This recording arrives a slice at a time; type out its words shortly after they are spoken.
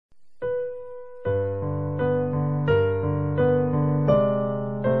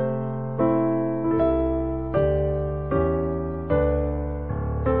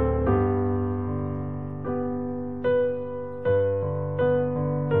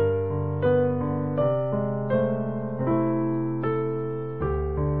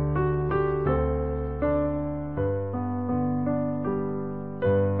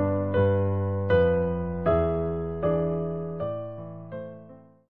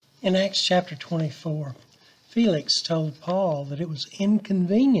In Acts chapter 24, Felix told Paul that it was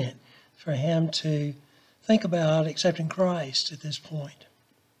inconvenient for him to think about accepting Christ at this point,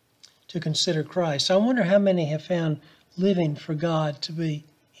 to consider Christ. I wonder how many have found living for God to be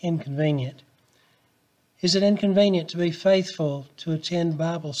inconvenient. Is it inconvenient to be faithful to attend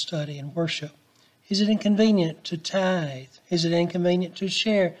Bible study and worship? Is it inconvenient to tithe? Is it inconvenient to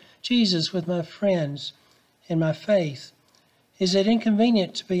share Jesus with my friends in my faith? Is it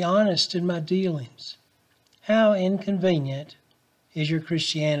inconvenient to be honest in my dealings? How inconvenient is your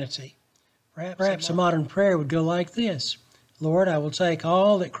Christianity? Perhaps a modern prayer would go like this: Lord, I will take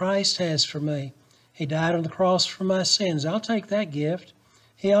all that Christ has for me. He died on the cross for my sins. I'll take that gift.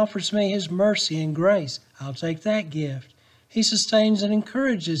 He offers me His mercy and grace. I'll take that gift. He sustains and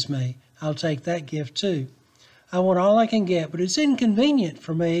encourages me. I'll take that gift too. I want all I can get, but it's inconvenient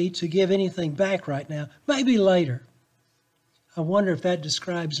for me to give anything back right now. Maybe later. I wonder if that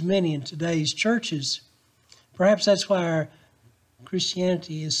describes many in today's churches. Perhaps that's why our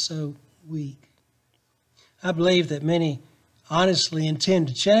Christianity is so weak. I believe that many honestly intend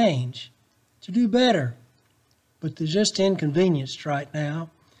to change, to do better, but they're just inconvenienced right now,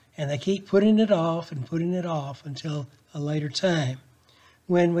 and they keep putting it off until a later time,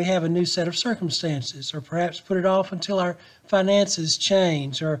 when we have a new set of circumstances, or perhaps put it off until our finances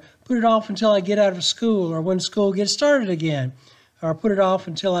change, or put it off until I get out of school, or when school gets started again, or put it off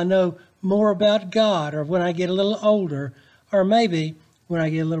until I know more about God, or when I get a little older, or maybe when I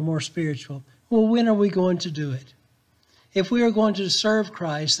get a little more spiritual. Well, when are we going to do it? If we are going to serve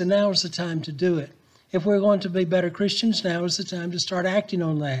Christ, then now is the time to do it. If we're going to be better Christians, now is the time to start acting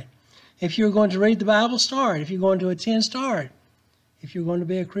on that. If you're going to read the Bible, start. If you're going to attend, start. If you're going to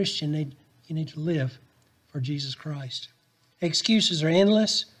be a Christian, you need to live for Jesus Christ. Excuses are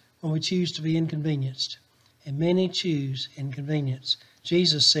endless when we choose to be inconvenienced, and many choose inconvenience.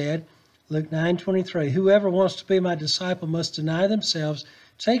 Jesus said, Luke 9:23, whoever wants to be my disciple must deny themselves,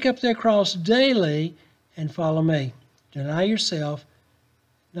 take up their cross daily, and follow me. Deny yourself,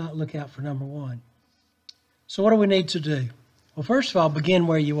 not look out for number one. So what do we need to do? Well, first of all, begin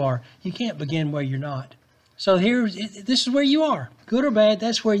where you are. You can't begin where you're not. So this is where you are. Good or bad,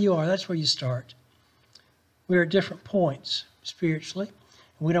 that's where you are. That's where you start. We're at different points spiritually.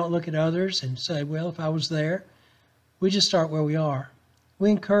 We don't look at others and say, well, if I was there. We just start where we are. We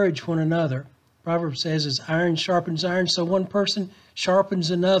encourage one another. Proverbs says, as iron sharpens iron, so one person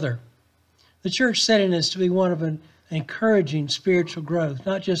sharpens another. The church setting is to be one of an encouraging spiritual growth,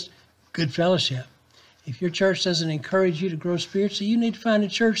 not just good fellowship. If your church doesn't encourage you to grow spiritually, you need to find a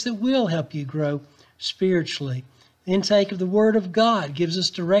church that will help you grow spiritually. The intake of the Word of God gives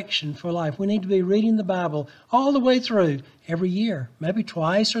us direction for life. We need to be reading the Bible all the way through every year, maybe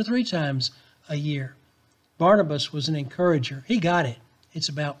twice or three times a year. Barnabas was an encourager. He got it. It's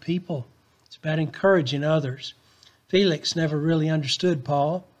about people. It's about encouraging others. Felix never really understood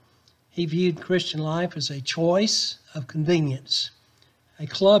Paul. He viewed Christian life as a choice of convenience, a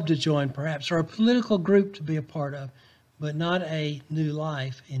club to join perhaps, or a political group to be a part of, but not a new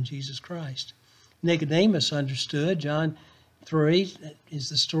life in Jesus Christ. Nicodemus understood. John 3 is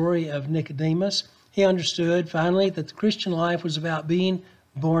the story of Nicodemus. He understood finally that the Christian life was about being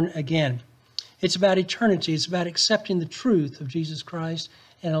born again. It's about eternity. It's about accepting the truth of Jesus Christ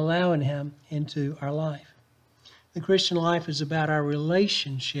and allowing Him into our life. The Christian life is about our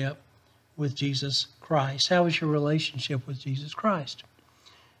relationship with Jesus Christ. How is your relationship with Jesus Christ?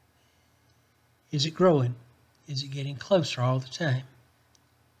 Is it growing? Is it getting closer all the time?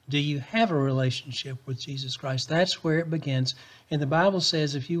 Do you have a relationship with Jesus Christ? That's where it begins. And the Bible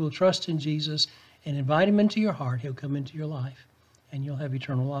says if you will trust in Jesus and invite Him into your heart, He'll come into your life and you'll have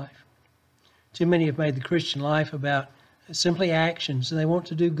eternal life. Too many have made the Christian life about simply actions, and they want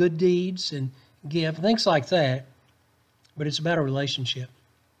to do good deeds and give, things like that. But it's about a relationship.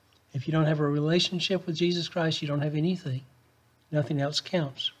 If you don't have a relationship with Jesus Christ, you don't have anything. Nothing else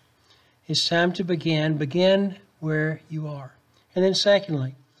counts. It's time to begin. Begin where you are. And then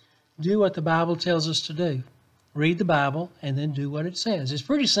secondly, do what the Bible tells us to do. Read the Bible and then do what it says. It's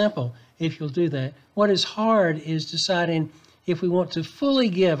pretty simple if you'll do that. What is hard is deciding if we want to fully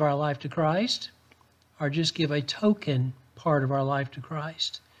give our life to Christ or just give a token part of our life to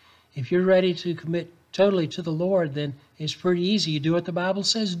Christ. If you're ready to commit totally to the Lord, then it's pretty easy. You do what the Bible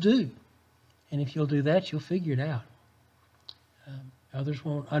says do. And if you'll do that, you'll figure it out. Others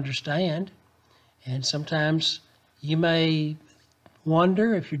won't understand. And sometimes you may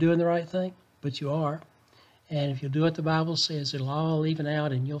wonder if you're doing the right thing, but you are. And if you'll do what the Bible says, it'll all even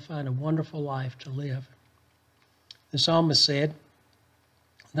out and you'll find a wonderful life to live. The psalmist said,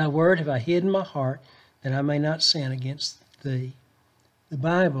 Thy word have I hid in my heart, that I may not sin against thee. The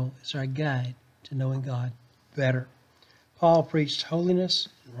Bible is our guide to knowing God better. Paul preached holiness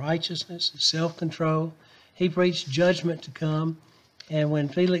and righteousness and self-control. He preached judgment to come. And when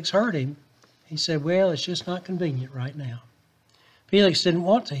Felix heard him, he said, well, it's just not convenient right now. Felix didn't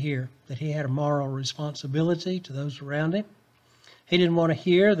want to hear that he had a moral responsibility to those around him. He didn't want to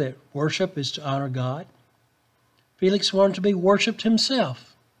hear that worship is to honor God. Felix wanted to be worshipped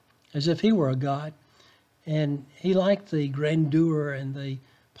himself, as if he were a god. And he liked the grandeur and the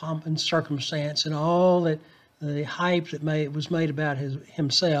pomp and circumstance and all that the hype that was made about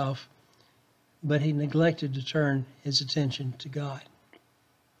himself, but he neglected to turn his attention to God.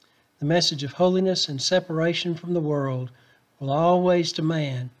 The message of holiness and separation from the world will always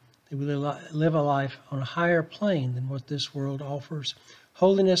demand that we live a life on a higher plane than what this world offers.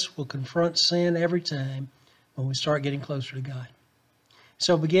 Holiness will confront sin every time when we start getting closer to God.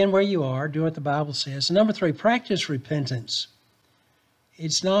 So begin where you are, do what the Bible says. And number 3, practice repentance.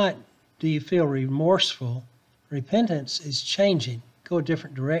 It's not, do you feel remorseful? Repentance is changing, go a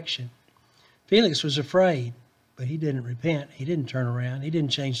different direction. Felix was afraid, but he didn't repent. He didn't turn around. He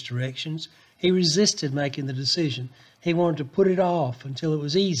didn't change directions. He resisted making the decision. He wanted to put it off until it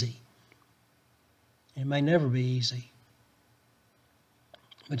was easy. It may never be easy,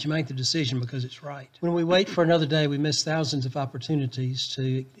 but you make the decision because it's right. When we wait for another day, we miss thousands of opportunities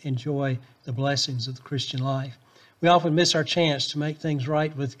to enjoy the blessings of the Christian life. We often miss our chance to make things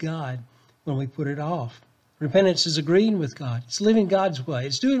right with God when we put it off. Repentance is agreeing with God. It's living God's way.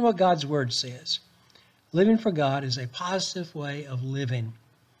 It's doing what God's Word says. Living for God is a positive way of living.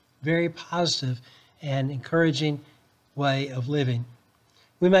 Very positive and encouraging way of living.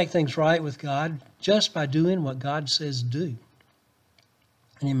 We make things right with God just by doing what God says do.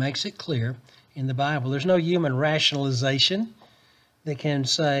 And He makes it clear in the Bible. There's no human rationalization that can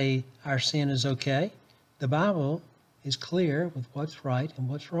say our sin is okay. The Bible is clear with what's right and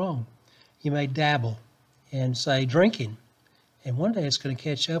what's wrong. You may dabble and say drinking, and one day it's going to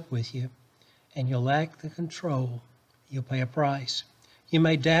catch up with you, and you'll lack the control. You'll pay a price. You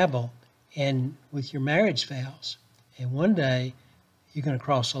may dabble with your marriage vows, and one day you're going to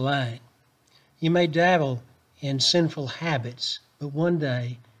cross a line. You may dabble in sinful habits, but one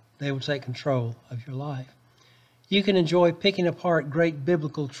day they will take control of your life. You can enjoy picking apart great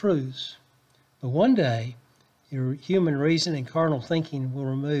biblical truths, but one day your human reason and carnal thinking will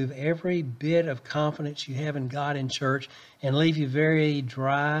remove every bit of confidence you have in God and church and leave you very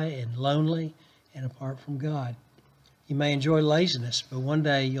dry and lonely and apart from God. You may enjoy laziness, but one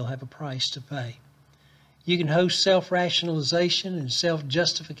day you'll have a price to pay. You can host self-rationalization and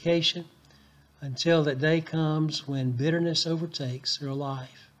self-justification until that day comes when bitterness overtakes your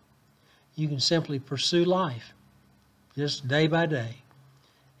life. You can simply pursue life, just day by day.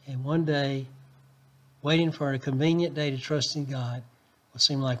 And one day, waiting for a convenient day to trust in God will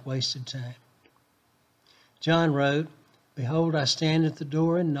seem like wasted time. John wrote, "Behold, I stand at the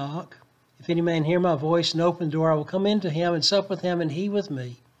door and knock. If any man hear my voice and open the door, I will come into him and sup with him and he with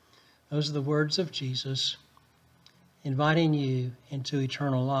me." Those are the words of Jesus inviting you into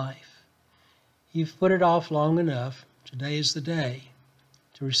eternal life. You've put it off long enough. Today is the day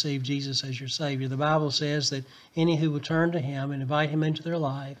to receive Jesus as your Savior. The Bible says that any who will turn to Him and invite Him into their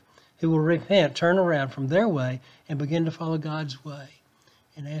life, who will repent, turn around from their way, and begin to follow God's way,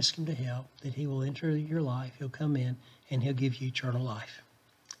 and ask Him to help, that He will enter your life, He'll come in, and He'll give you eternal life.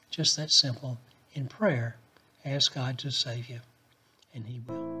 Just that simple. In prayer, ask God to save you, and He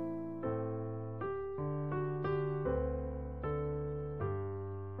will.